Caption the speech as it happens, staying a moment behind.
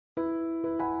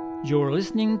You're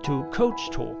listening to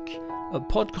Coach Talk, a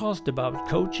podcast about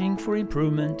coaching for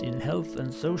improvement in health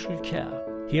and social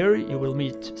care. Here you will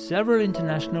meet several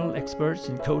international experts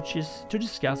and coaches to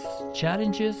discuss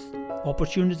challenges,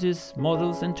 opportunities,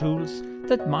 models and tools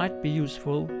that might be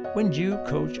useful when you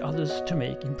coach others to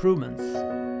make improvements.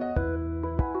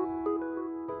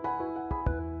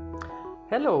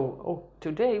 Hello,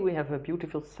 today we have a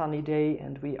beautiful sunny day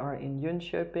and we are in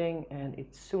Jönköping and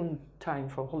it's soon time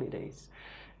for holidays.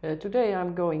 Today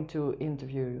I'm going to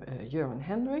interview Göran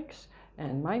Hendricks,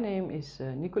 and my name is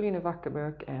Nicoline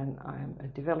Wackerberg and I'm a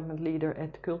development leader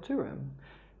at Culturum.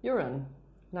 Göran,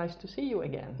 nice to see you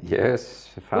again. Yes,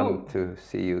 fun to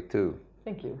see you too.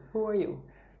 Thank you. Who are you?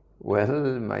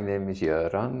 Well, my name is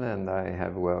Göran and I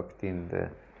have worked in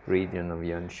the region of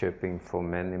Jönköping for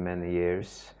many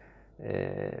years,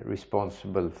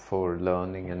 responsible for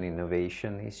learning and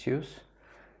innovation issues.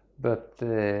 But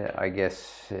I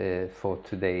guess for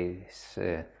today's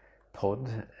pod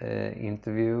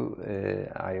interview,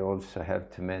 I also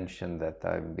have to mention that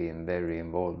I've been very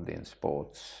involved in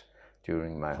sports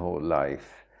during my whole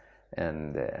life,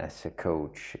 and as a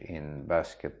coach in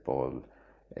basketball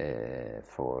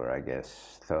for, I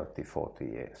guess, 30-40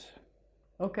 years.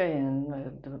 Okay,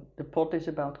 and the pod is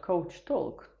about Coach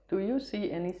Talk. Do you see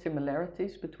any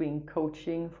similarities between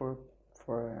coaching for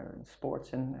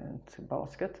sports and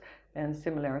basket and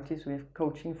similarities with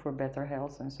coaching for better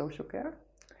health and social care?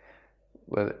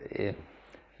 Well,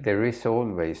 there is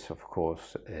always, of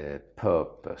course, a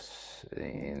purpose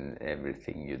in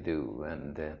everything you do,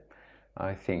 and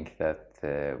I think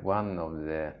that one of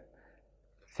the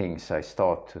things I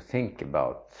start to think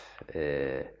about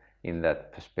in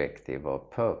that perspective of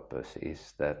purpose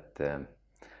is that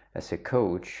as a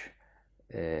coach,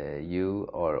 you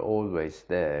are always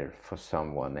there for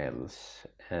someone else,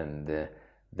 and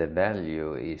the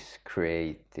value is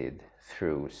created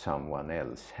through someone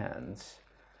else's hands.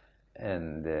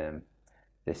 And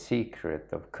the secret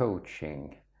of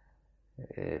coaching,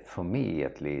 for me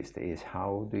at least, is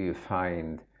how do you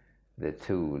find the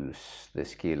tools, the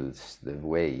skills, the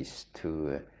ways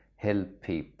to help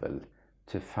people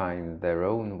to find their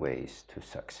own ways to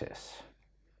success.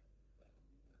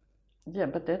 Yeah,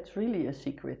 but that's really a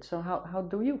secret. So how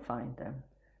do you find them?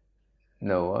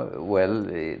 No, well,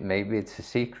 maybe it's a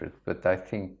secret, but I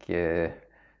think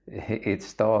it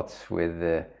starts with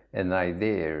an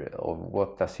idea of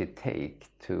what does it take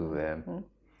to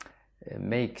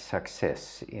make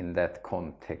success in that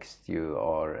context you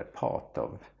are a part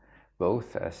of,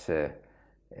 both as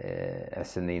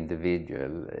an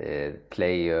individual,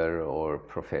 player or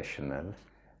professional,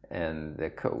 and a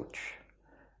coach.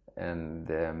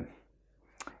 And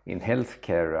in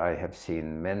healthcare, I have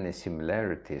seen many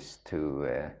similarities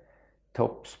to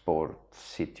top sport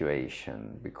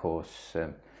situation, because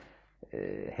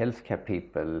healthcare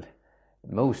people,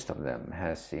 most of them,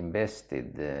 has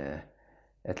invested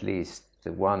at least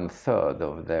 1/3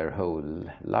 of their whole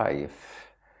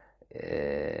life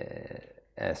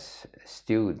as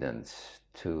students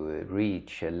to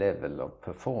reach a level of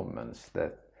performance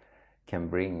that can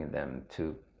bring them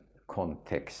to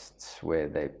contexts where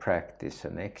they practice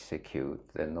and execute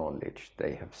the knowledge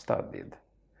they have studied.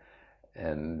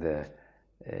 And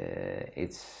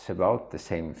it's about the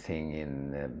same thing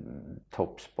in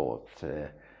top sport.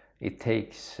 It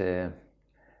takes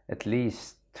at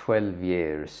least 12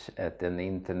 years at an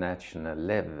international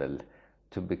level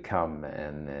to become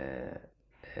an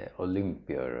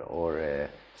Olympian or a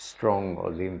strong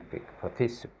Olympic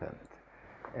participant.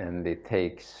 And it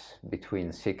takes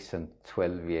between 6 and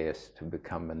 12 years to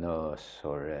become a nurse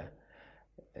or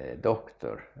a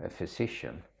doctor, a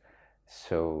physician.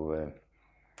 So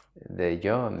the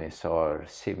journeys are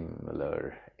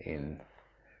similar in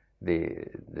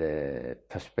the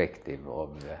perspective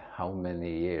of how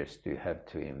many years do you have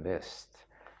to invest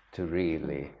to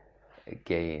really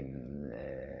gain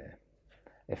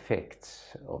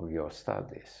effects of your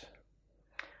studies.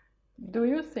 Do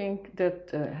you think that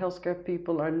healthcare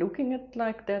people are looking at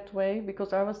like that way?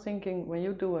 Because I was thinking, when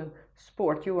you do a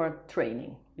sport, you are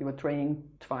training. You are training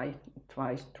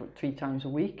three times a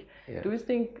week. Yeah. Do you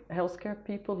think healthcare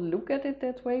people look at it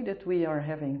that way, that we are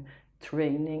having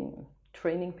training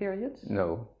periods?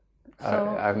 No,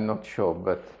 I'm not sure,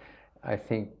 but I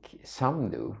think some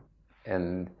do.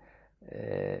 And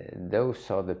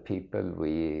those are the people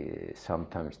we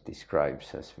sometimes describe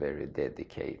as very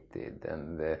dedicated.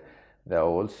 And there are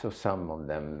also some of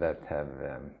them that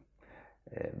have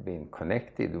been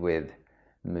connected with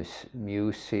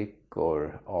music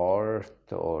or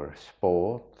art or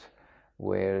sport,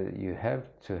 where you have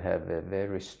to have a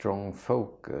very strong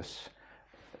focus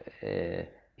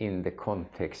in the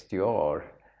context you are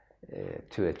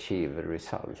to achieve a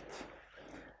result.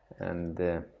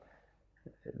 And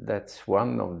that's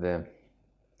one of the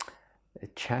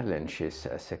challenges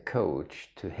as a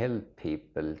coach, to help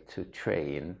people to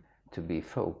train to be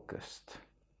focused.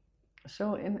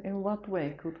 So in what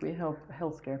way could we help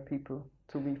healthcare people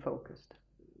to be focused?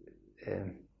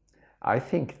 I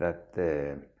think that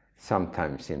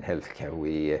sometimes in healthcare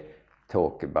we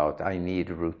talk about, I need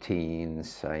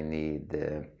routines, I need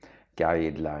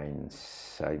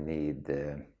guidelines, I need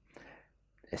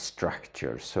a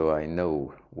structure so I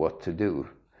know what to do.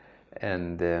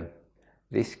 And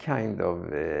this kind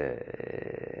of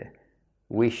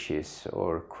wishes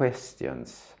or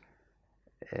questions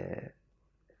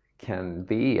can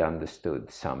be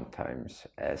understood sometimes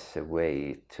as a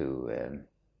way to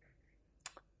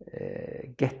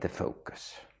get the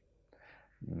focus.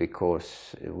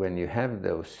 Because when you have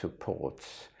those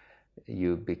supports,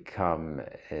 you become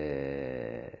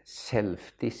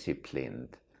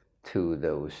self-disciplined to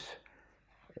those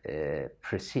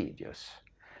procedures.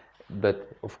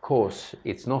 But of course,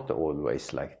 it's not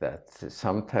always like that.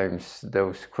 Sometimes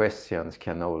those questions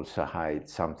can also hide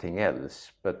something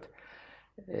else. But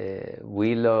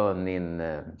we learn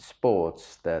in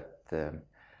sports that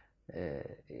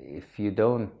if you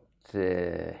don't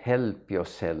help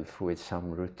yourself with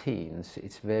some routines,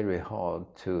 it's very hard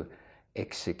to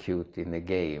execute in a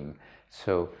game.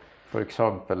 So, for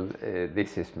example,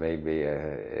 this is maybe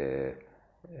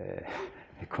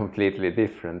completely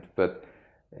different, but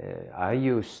I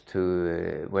used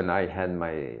to, when I had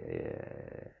my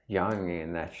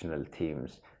young national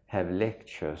teams, have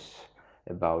lectures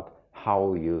about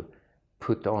how you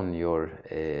put on your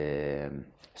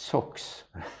socks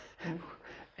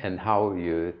and how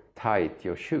you tie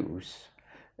your shoes.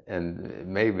 And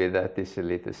maybe that is a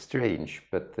little strange,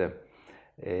 but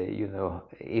you know,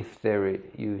 if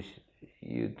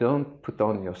you don't put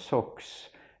on your socks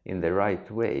in the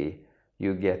right way,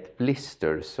 you get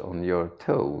blisters on your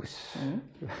toes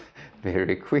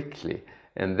very quickly,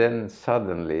 and then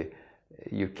suddenly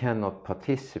you cannot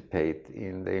participate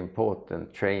in the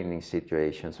important training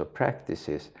situations or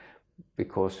practices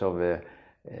because of a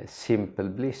simple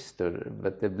blister.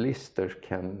 But the blister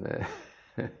can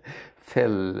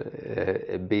fell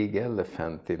a big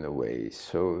elephant in a way,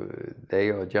 so they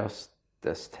are just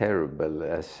as terrible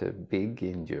as a big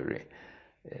injury.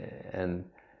 And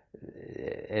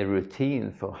a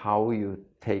routine for how you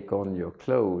take on your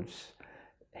clothes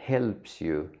helps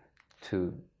you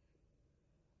to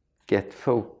get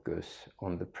focus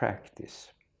on the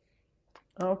practice.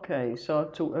 Okay, so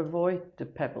to avoid the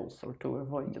pebbles or to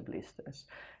avoid the blisters.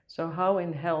 So how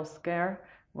in healthcare,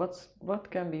 what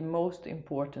can be most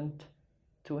important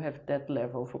to have that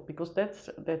level for? Because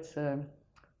that's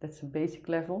a basic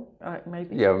level,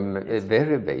 maybe. Yeah,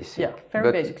 very basic. Yeah,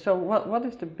 very basic. So what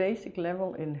is the basic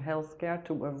level in healthcare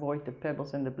to avoid the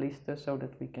pebbles and the blisters, so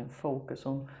that we can focus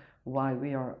on why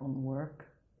we are on work?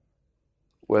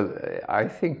 Well, I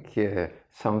think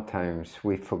sometimes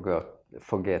we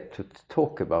forget to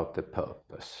talk about the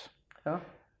purpose. Yeah.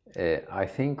 I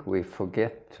think we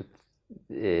forget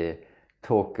to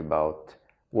talk about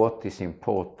what is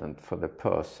important for the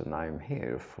person I'm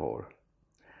here for.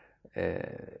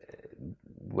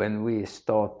 When we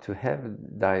start to have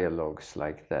dialogues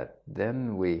like that,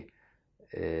 then we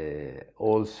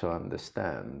also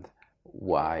understand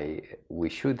why we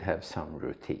should have some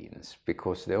routines,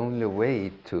 because the only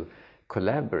way to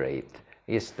collaborate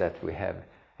is that we have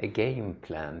a game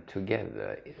plan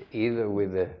together, either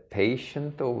with the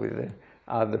patient or with the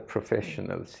other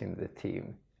professionals in the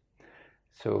team.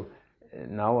 So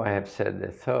now I have said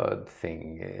the third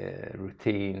thing,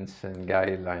 routines and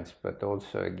guidelines, but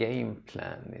also a game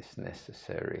plan is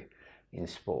necessary in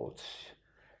sports.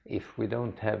 If we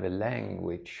don't have a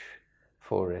language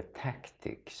for a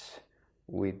tactics,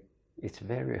 it's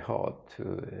very hard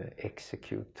to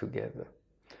execute together.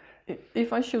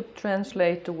 If I should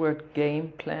translate the word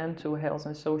game plan to health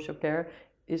and social care,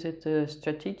 is it a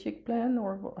strategic plan,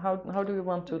 or how do you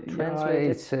want to translate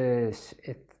it? It's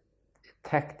a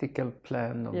tactical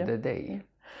plan of the day.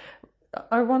 Yeah.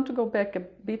 I want to go back a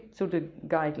bit to the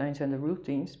guidelines and the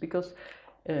routines, because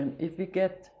if we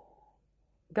get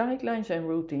guidelines and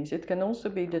routines, it can also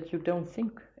be that you don't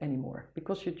think anymore,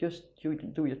 because you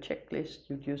do your checklist,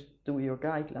 you just do your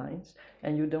guidelines,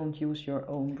 and you don't use your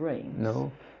own brain.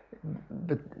 No,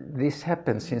 but this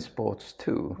happens in sports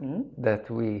too, that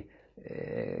we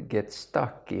get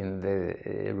stuck in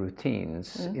the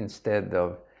routines instead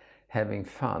of having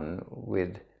fun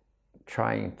with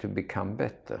trying to become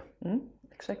better.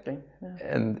 Exactly. Yeah.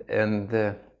 And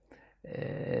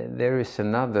there is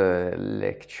another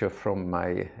lecture from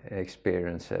my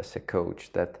experience as a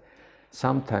coach, that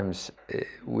sometimes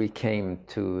we came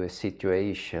to a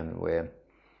situation where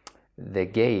the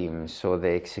games or the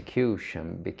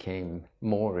execution became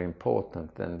more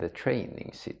important than the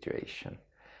training situation.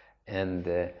 And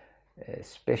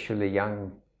especially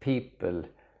young people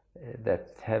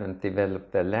that haven't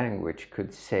developed their language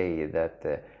could say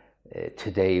that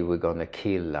today we're going to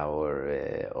kill our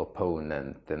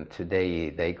opponent, and today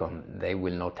they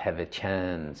will not have a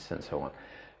chance, and so on.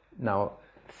 Now,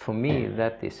 for me,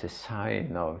 that is a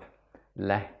sign of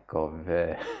lack of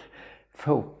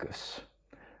focus,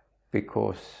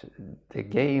 because the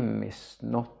game is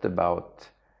not about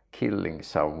killing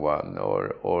someone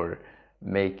or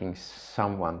making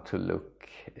someone to look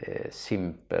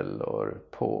simple or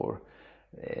poor.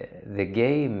 The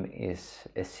game is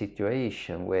a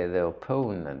situation where the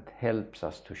opponent helps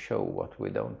us to show what we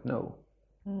don't know.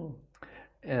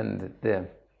 And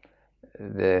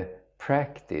the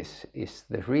practice is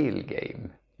the real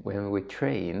game. When we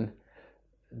train,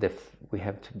 we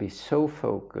have to be so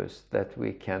focused that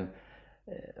we can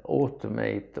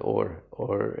automate or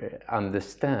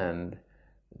understand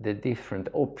the different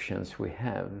options we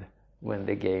have when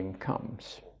the game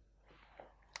comes.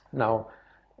 Now,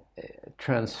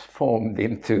 transformed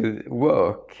into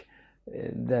work,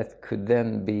 that could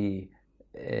then be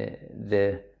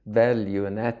the value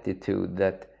and attitude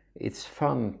that it's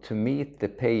fun to meet the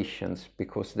patients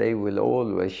because they will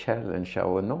always challenge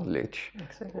our knowledge.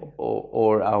 Exactly.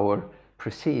 or our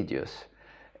procedures.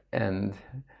 And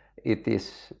it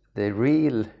is the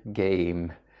real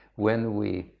game when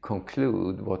we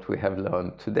conclude what we have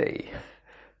learned today.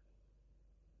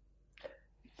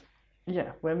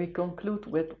 Yeah, when we conclude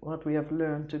with what we have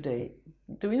learned today,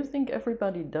 do you think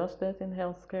everybody does that in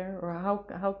healthcare, or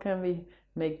how can we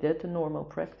make that a normal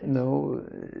practice? No,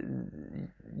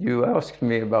 you asked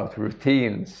me about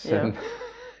routines, Yeah.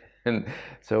 and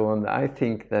so on. I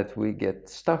think that we get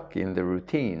stuck in the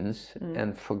routines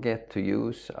and forget to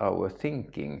use our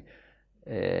thinking,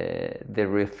 the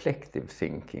reflective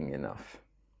thinking, enough.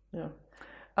 Yeah.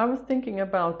 I was thinking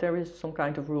about, there is some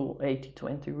kind of rule,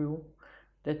 80-20 rule,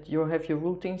 that you have your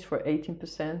routines for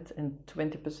 18% and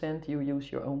 20% you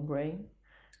use your own brain.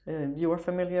 You are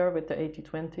familiar with the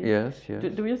 80-20? Yes.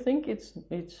 Do you think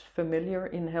it's familiar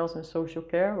in health and social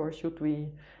care, or should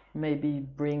we maybe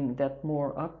bring that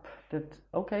more up? That,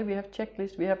 okay, we have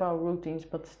checklists, we have our routines,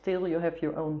 but still you have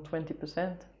your own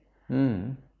 20%?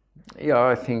 Yeah,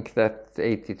 I think that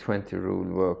 80-20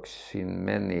 rule works in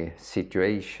many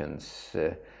situations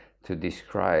to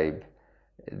describe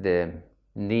the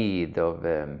need of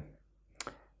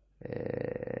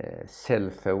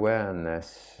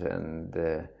self-awareness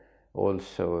and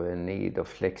also a need of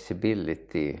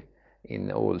flexibility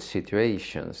in all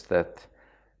situations, that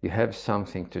you have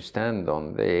something to stand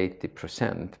on, the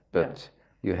 80%, but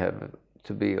you have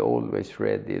to be always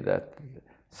ready that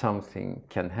something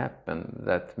can happen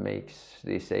that makes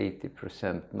this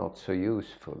 80% not so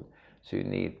useful. So you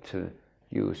need to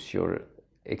use your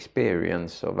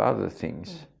experience of other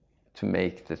things to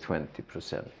make the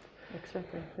 20%.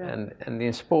 Exactly. Yeah. And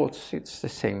in sports, it's the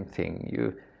same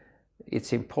thing.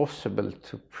 It's impossible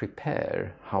to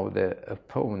prepare how the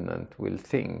opponent will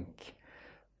think.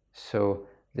 So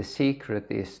the secret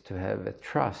is to have a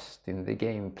trust in the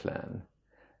game plan,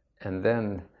 and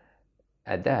then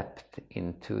adapt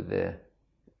into the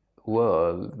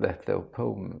world that the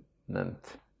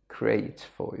opponent creates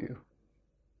for you.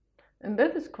 And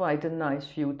that is quite a nice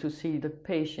view, to see the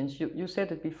patients, you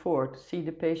said it before, to see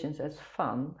the patients as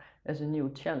fun, as a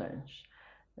new challenge.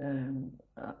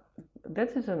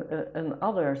 That is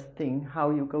another thing, how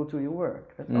you go to your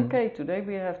work. That, okay, today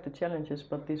we have the challenges,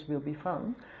 but this will be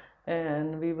fun,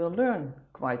 and we will learn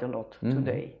quite a lot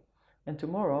today. And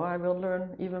tomorrow I will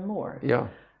learn even more. Yeah.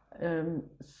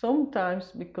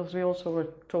 Sometimes, because we also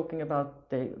were talking about,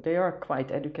 they are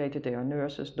quite educated, they are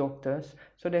nurses, doctors,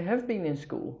 so they have been in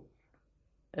school.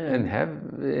 And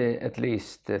have at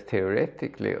least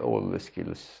theoretically all the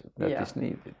skills that is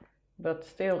needed. But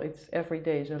still, it's every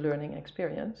day is a learning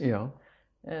experience. Yeah.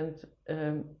 And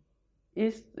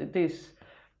is this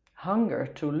hunger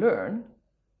to learn,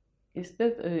 is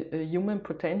that a human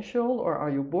potential, or are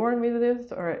you born with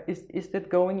it, or is that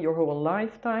going your whole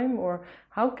lifetime, or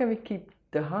how can we keep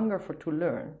the hunger to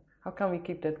learn? How can we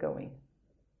keep that going?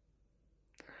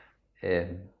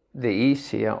 The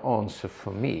easier answer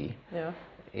for me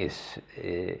is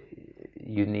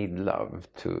you need love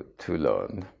to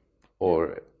learn,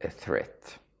 or a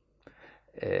threat.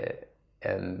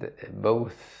 And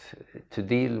both, to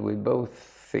deal with both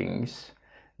things,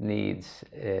 needs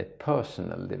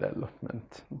personal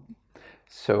development.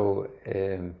 So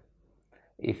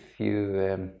if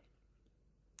you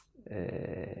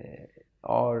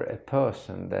a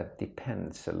person that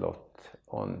depends a lot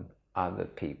on other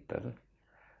people,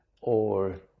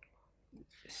 or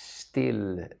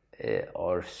still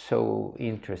are so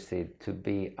interested to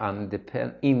be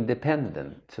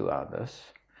independent to others,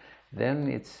 then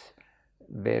it's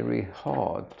very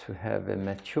hard to have a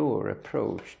mature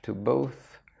approach to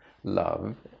both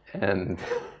love and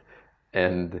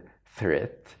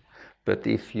threat. But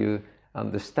if you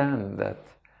understand that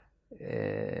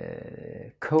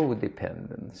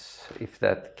codependence, if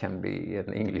that can be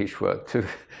an English word, to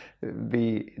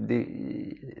be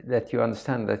that you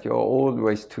understand that you're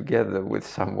always together with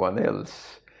someone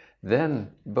else,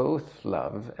 then both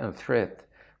love and threat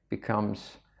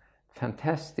becomes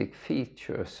fantastic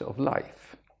features of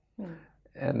life.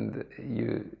 And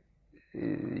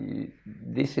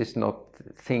this is not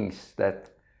things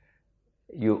that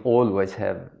you always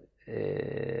have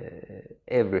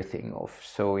everything of.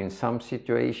 So in some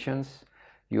situations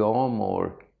you are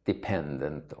more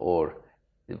dependent or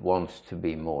wants to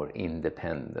be more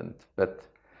independent. But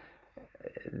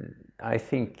I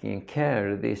think in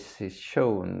care this is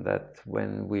shown that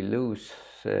when we lose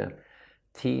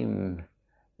team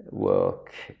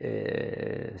work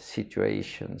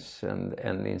situations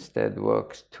and instead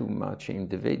works too much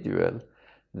individual,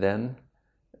 then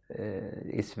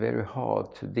it's very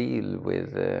hard to deal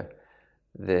with the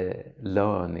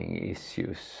learning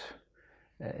issues.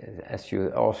 As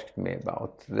you asked me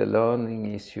about, the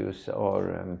learning issues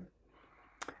are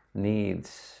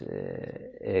needs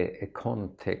a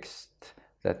context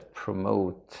that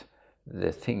promote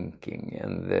the thinking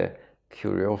and the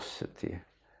curiosity.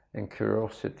 And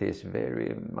curiosity is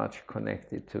very much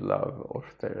connected to love or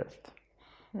threat.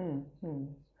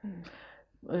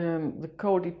 The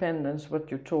codependence,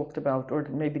 what you talked about, or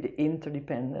maybe the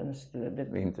interdependence, the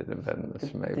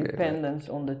dependence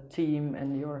on the team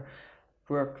and your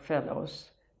work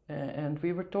fellows. And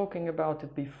we were talking about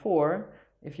it before.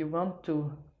 If you want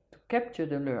to capture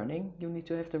the learning, you need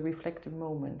to have the reflective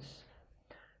moments.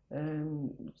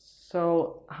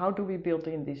 So how do we build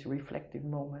in these reflective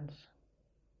moments?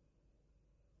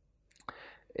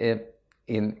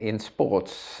 In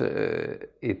sports,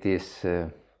 it is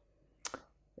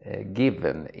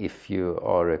given if you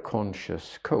are a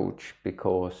conscious coach,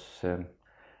 because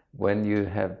when you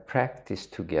have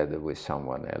practiced together with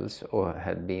someone else or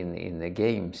had been in a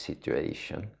game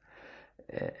situation,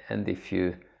 and if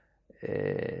you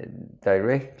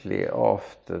directly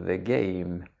after the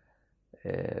game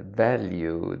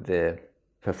value the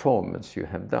performance you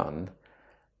have done,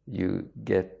 you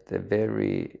get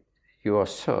you are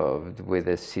served with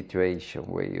a situation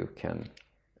where you can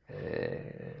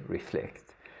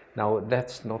reflect. Now,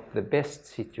 that's not the best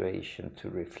situation to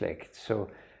reflect. So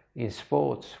in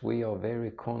sports, we are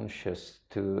very conscious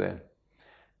to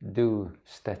do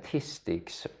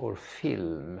statistics or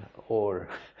film or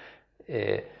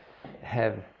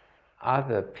have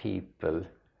other people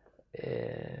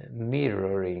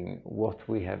mirroring what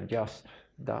we have just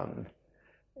done.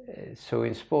 So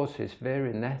in sports, it's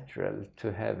very natural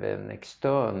to have an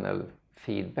external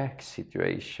feedback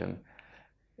situation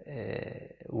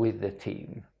with the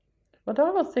team. But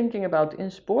I was thinking about in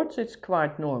sports, it's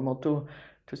quite normal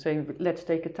to say, let's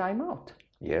take a time out.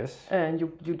 Yes. And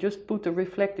you just put a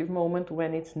reflective moment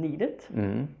when it's needed.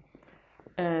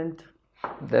 And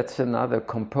that's another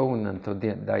component of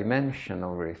the dimension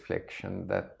of reflection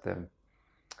that,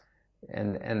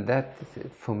 and that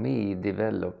for me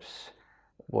develops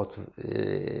what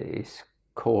is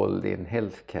called in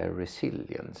healthcare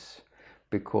resilience,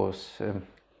 because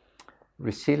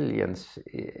resilience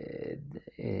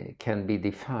can be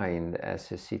defined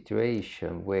as a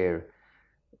situation where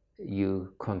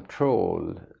you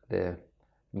control the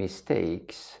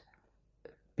mistakes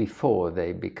before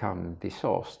they become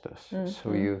disasters.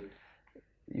 So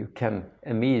you can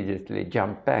immediately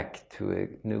jump back to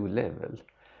a new level.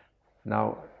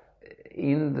 Now,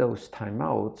 in those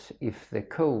timeouts, if the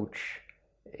coach,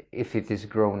 if it is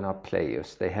grown-up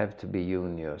players, they have to be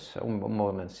juniors,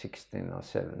 more than 16 or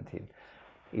 17.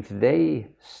 If they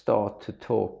start to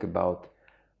talk about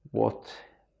what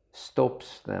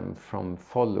stops them from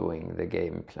following the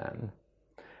game plan,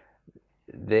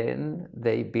 then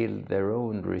they build their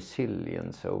own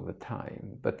resilience over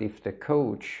time. But if the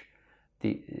coach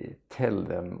tell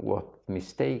them what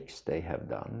mistakes they have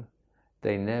done,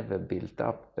 they never built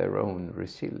up their own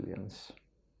resilience.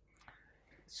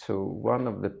 So one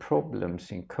of the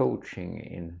problems in coaching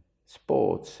in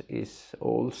sports is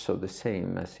also the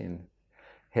same as in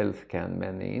healthcare and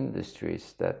many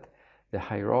industries, that the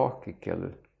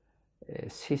hierarchical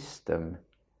system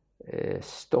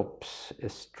stops a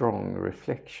strong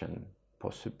reflection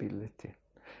possibility.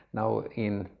 Now,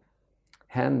 in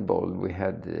handball, we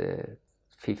had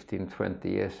 15-20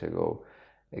 years ago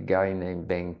a guy named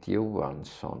Bengt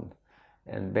Johansson.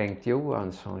 And Bengt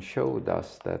Johansson showed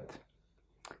us that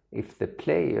if the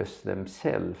players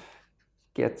themselves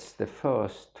gets the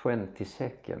first 20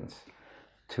 seconds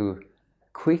to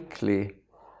quickly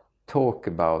talk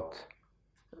about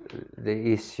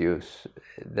the issues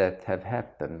that have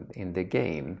happened in the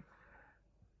game,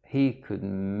 he could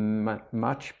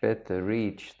much better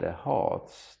reach the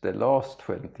hearts the last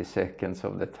 20 seconds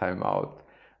of the timeout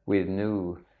with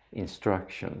new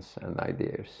instructions and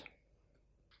ideas.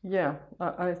 Yeah,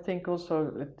 I think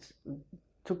also it's,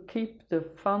 to keep the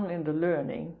fun in the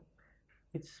learning,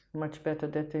 it's much better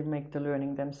that they make the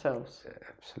learning themselves.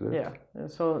 Absolutely. Yeah,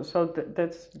 so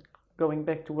that's going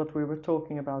back to what we were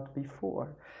talking about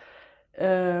before.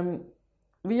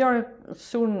 We are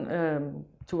soon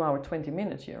to our 20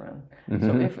 minutes, Göran. Mm-hmm.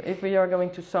 So if we are going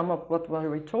to sum up what were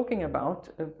we talking about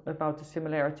the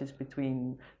similarities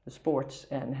between the sports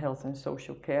and health and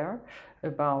social care,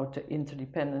 about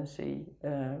interdependency,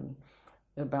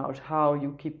 about how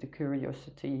you keep the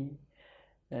curiosity,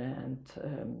 and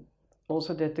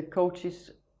also that the coach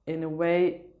is in a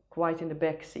way quite in the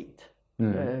back seat.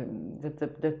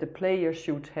 That the players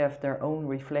should have their own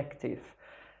reflective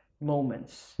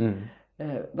moments.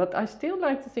 But I still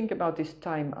like to think about this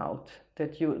timeout,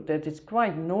 that it's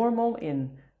quite normal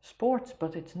in sports,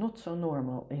 but it's not so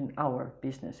normal in our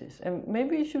businesses. And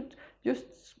maybe you should just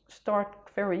start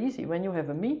very easy. When you have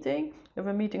a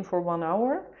meeting for 1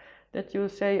 hour, that you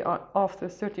say after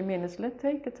 30 minutes, let's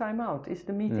take a timeout. Is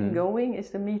the meeting going?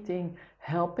 Is the meeting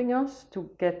helping us to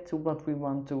get to what we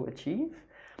want to achieve?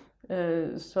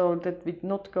 So that we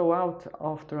not go out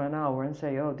after an hour and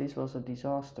say, oh, this was a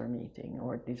disaster meeting,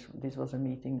 or this was a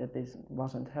meeting that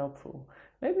wasn't helpful.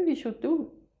 Maybe we should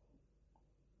do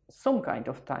some kind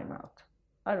of timeout.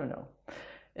 I don't know.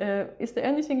 Is there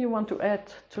anything you want to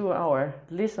add to our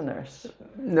listeners?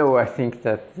 No, I think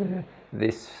that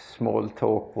this small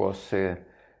talk was a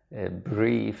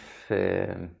brief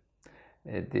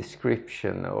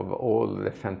description of all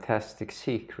the fantastic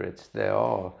secrets there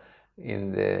are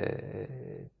in the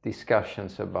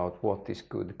discussions about what is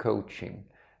good coaching.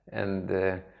 And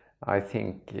I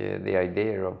think the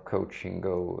idea of Coaching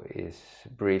Go is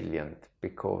brilliant,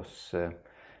 because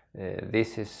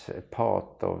this is a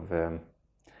part of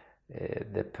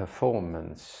the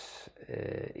performance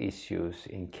issues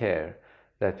in care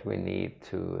that we need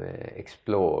to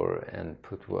explore and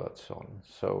put words on.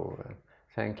 So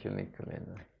thank you,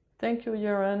 Nicolina. Thank you,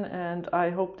 Göran, and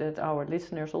I hope that our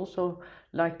listeners also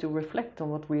like to reflect on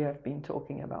what we have been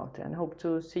talking about, and hope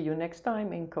to see you next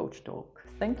time in Coach Talk.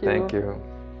 Thank you. Thank you.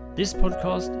 This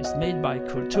podcast is made by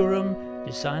Culturum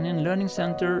Design and Learning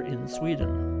Center in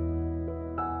Sweden.